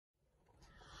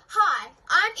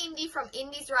Indi from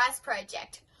Indi's Rice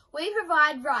Project. We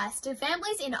provide rice to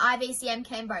families in IVCM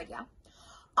Cambodia.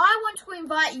 I want to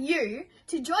invite you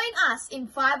to join us in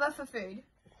Fibre for Food.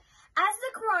 As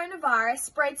the coronavirus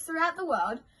spreads throughout the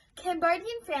world,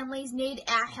 Cambodian families need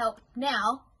our help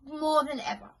now more than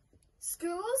ever.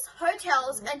 Schools,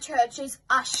 hotels and churches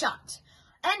are shut,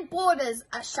 and borders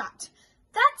are shut.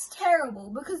 That's terrible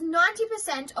because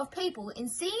 90% of people in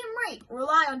Siem Reap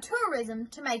rely on tourism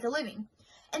to make a living,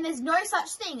 and there's no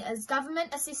such thing as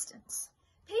government assistance.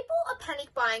 People are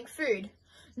panic buying food,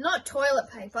 not toilet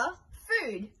paper,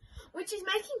 food, which is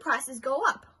making prices go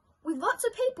up, with lots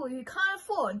of people who can't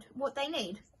afford what they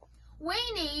need. We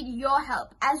need your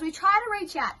help as we try to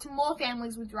reach out to more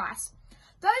families with rice,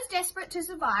 those desperate to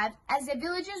survive as their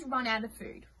villages run out of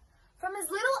food. From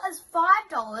as little as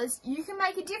 $5, you can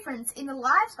make a difference in the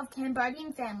lives of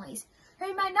Cambodian families who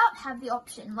may not have the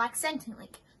option like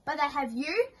Centrelink, but they have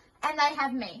you and they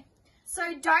have me. So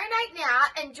donate now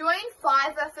and join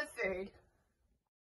Fibre for Food.